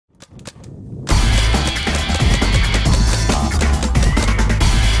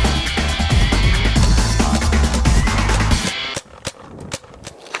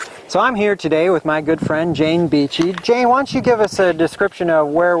So I'm here today with my good friend Jane Beachy. Jane, why don't you give us a description of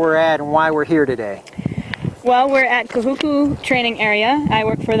where we're at and why we're here today? Well, we're at Kahuku Training area. I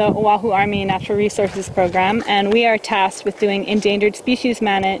work for the Oahu Army Natural Resources Program, and we are tasked with doing endangered species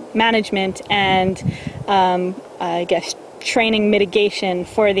management and, I guess, training mitigation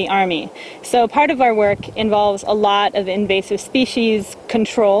for the Army. So part of our work involves a lot of invasive species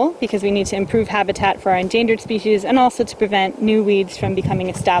control, because we need to improve habitat for our endangered species and also to prevent new weeds from becoming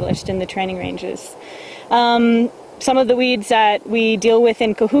established in the training ranges. Some of the weeds that we deal with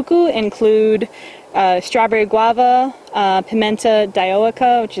in Kahuku include strawberry guava, pimenta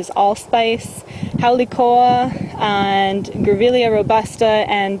dioica, which is allspice, haulicoa, and Grevillea robusta,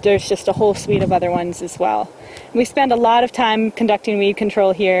 and there's just a whole suite of other ones as well. We spend a lot of time conducting weed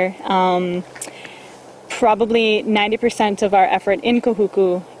control here. Probably 90% of our effort in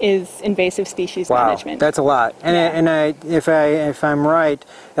Kahuku is invasive species management. That's a lot. And, if I'm right,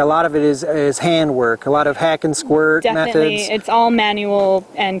 a lot of it is handwork, a lot of hack and squirt methods. Definitely, it's all manual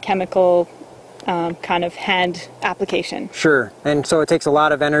and chemical kind of hand application. Sure, and so it takes a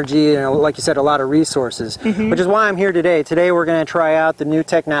lot of energy and, like you said, a lot of resources, which is why I'm here today. Today we're going to try out the new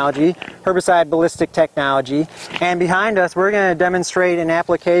technology, herbicide ballistic technology, and behind us we're going to demonstrate an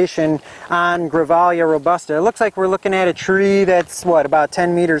application on Grevillea robusta. It looks like we're looking at a tree that's, what, about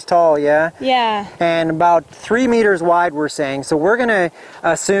 10 meters tall, yeah? Yeah. And about 3 meters wide, we're saying. So we're going to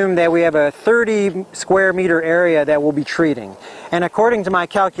assume that we have a 30 square meter area that we'll be treating. And according to my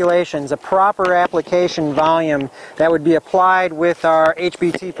calculations, a proper application volume that would be applied with our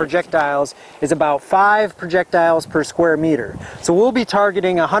HBT projectiles is about 5 projectiles per square meter. So we'll be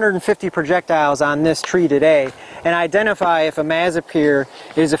targeting 150 projectiles on this tree today and identify if imazapyr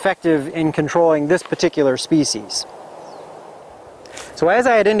is effective in controlling this particular species. So as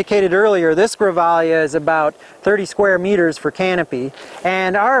I had indicated earlier, this Grevillea is about 30 square meters for canopy,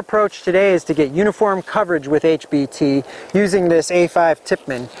 and our approach today is to get uniform coverage with HBT using this A5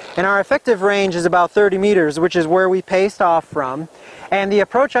 Tipman. And our effective range is about 30 meters, which is where we paced off from. And the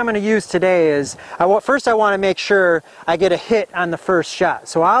approach I'm going to use today is, first I want to make sure I get a hit on the first shot.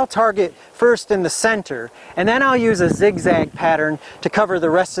 So I'll target first in the center, and then I'll use a zigzag pattern to cover the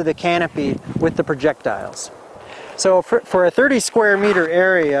rest of the canopy with the projectiles. So for a 30 square meter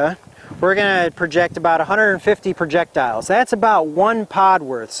area, we're going to project about 150 projectiles. That's about 1 pod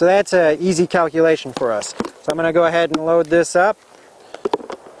worth, so that's an easy calculation for us. So I'm going to go ahead and load this up.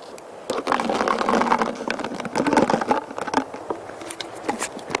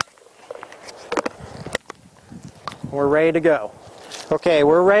 We're ready to go. Okay,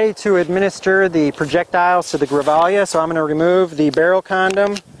 we're ready to administer the projectiles to the Grevillea, so I'm going to remove the barrel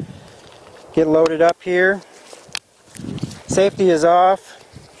condom, get loaded up here. Safety is off,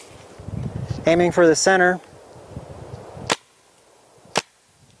 aiming for the center.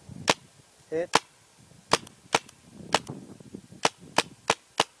 Hit.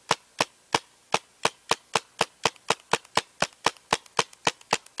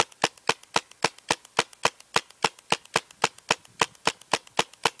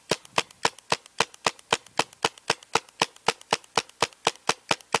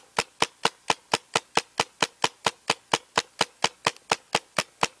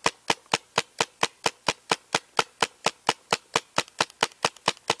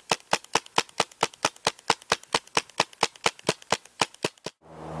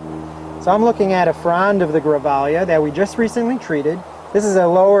 So I'm looking at a frond of the Grevillea that we just recently treated. This is a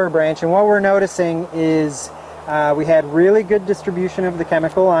lower branch, and what we're noticing is we had really good distribution of the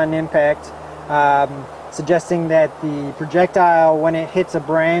chemical on impact, suggesting that the projectile, when it hits a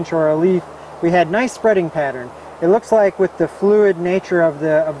branch or a leaf, we had nice spreading pattern. It looks like with the fluid nature of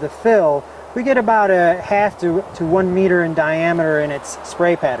the fill, we get about a half to 1 meter in diameter in its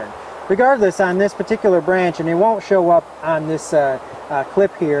spray pattern. Regardless, on this particular branch, and it won't show up on this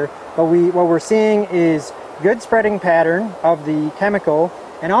clip here, but what we're seeing is good spreading pattern of the chemical,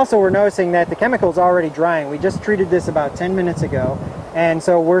 and also we're noticing that the chemical is already drying. We just treated this about 10 minutes ago, and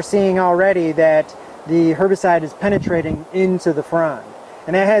so we're seeing already that the herbicide is penetrating into the frond.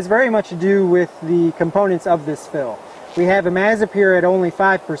 And that has very much to do with the components of this fill. We have imazapyr at only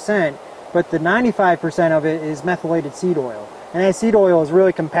 5%, but the 95% of it is methylated seed oil. And that seed oil is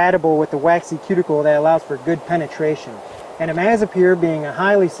really compatible with the waxy cuticle that allows for good penetration. And imazapyr, being a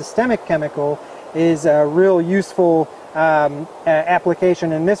highly systemic chemical, is a real useful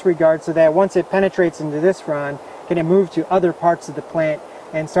application in this regard, so that once it penetrates into this frond, can it move to other parts of the plant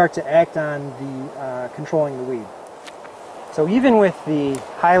and start to act on the controlling the weed. So even with the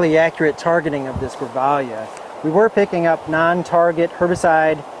highly accurate targeting of this Grevillea, we were picking up non-target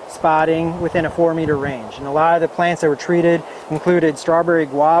herbicide spotting within a 4-meter range. And a lot of the plants that were treated included strawberry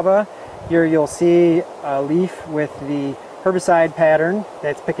guava. Here you'll see a leaf with the herbicide pattern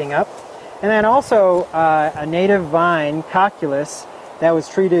that's picking up. And then also a native vine, cocculus, that was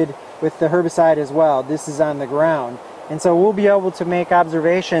treated with the herbicide as well. This is on the ground. And so we'll be able to make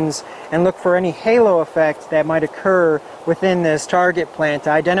observations and look for any halo effect that might occur within this target plant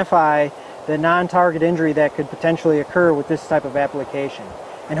to identify the non-target injury that could potentially occur with this type of application.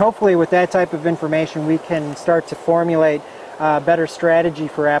 And hopefully with that type of information we can start to formulate a better strategy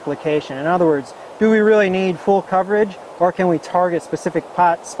for application. In other words, do we really need full coverage, or can we target specific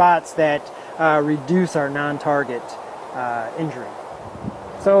spots that reduce our non-target injury?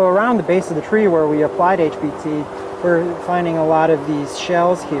 So around the base of the tree where we applied HBT, we're finding a lot of these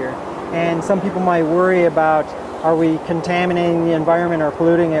shells here. And some people might worry about, are we contaminating the environment or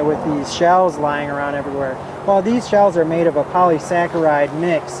polluting it with these shells lying around everywhere? Well, these shells are made of a polysaccharide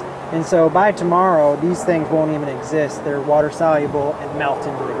mix, and so by tomorrow these things won't even exist. They're water soluble and melt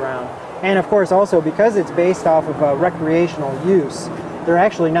into the ground. And of course also, because it's based off of a recreational use, they're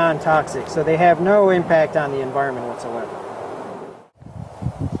actually non-toxic, so they have no impact on the environment whatsoever.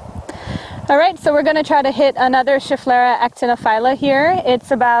 All right, so we're going to try to hit another Schefflera actinophylla here.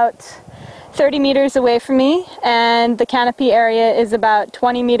 It's about 30 meters away from me, and the canopy area is about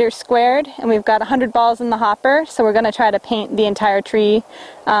 20 meters squared, and we've got 100 balls in the hopper, so we're going to try to paint the entire tree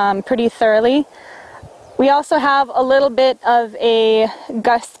pretty thoroughly. We also have a little bit of a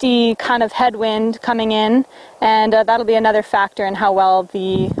gusty kind of headwind coming in, and that'll be another factor in how well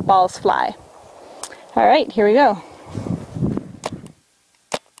the balls fly. All right, here we go.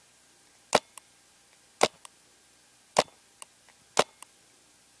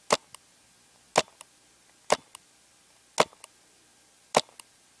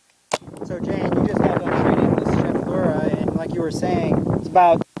 So Jane, you just got done treating this Schefflera, and like you were saying, it's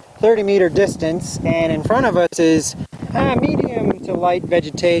about 30-meter distance, and in front of us is medium to light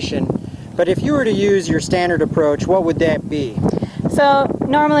vegetation. But if you were to use your standard approach, what would that be? So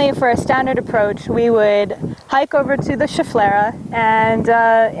normally for a standard approach we would hike over to the Schefflera, and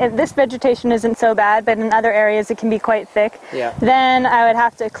if this vegetation isn't so bad, but in other areas it can be quite thick. Yeah. Then I would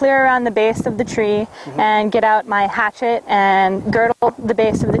have to clear around the base of the tree and get out my hatchet and girdle the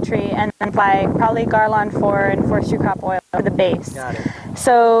base of the tree and then apply probably Garland 4 and forestry crop oil to the base. Got it.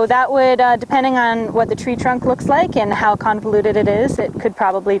 So that would, depending on what the tree trunk looks like and how convoluted it is, it could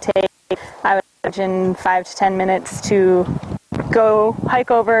probably take, I would imagine, 5 to 10 minutes to go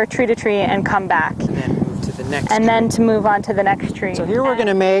hike over tree to tree and come back. And then move to the next and tree. then to move on to the next tree. So here we're going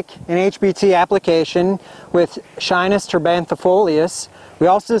to make an HBT application with Shynus turbanthifolius. We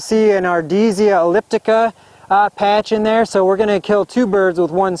also see an Ardisia elliptica patch in there, so we're going to kill 2 birds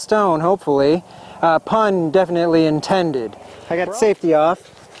with 1 stone, hopefully. Pun definitely intended. I got safety off.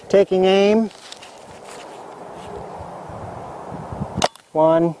 Taking aim.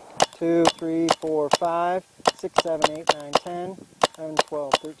 1, 2, 3, 4, 5, 6, 7, 8, 9, 10, 11,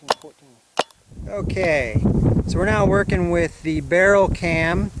 12, 13, 14. Okay, so we're now working with the barrel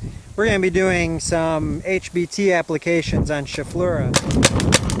cam. We're going to be doing some HBT applications on Schefflera.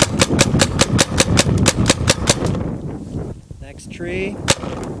 Next tree.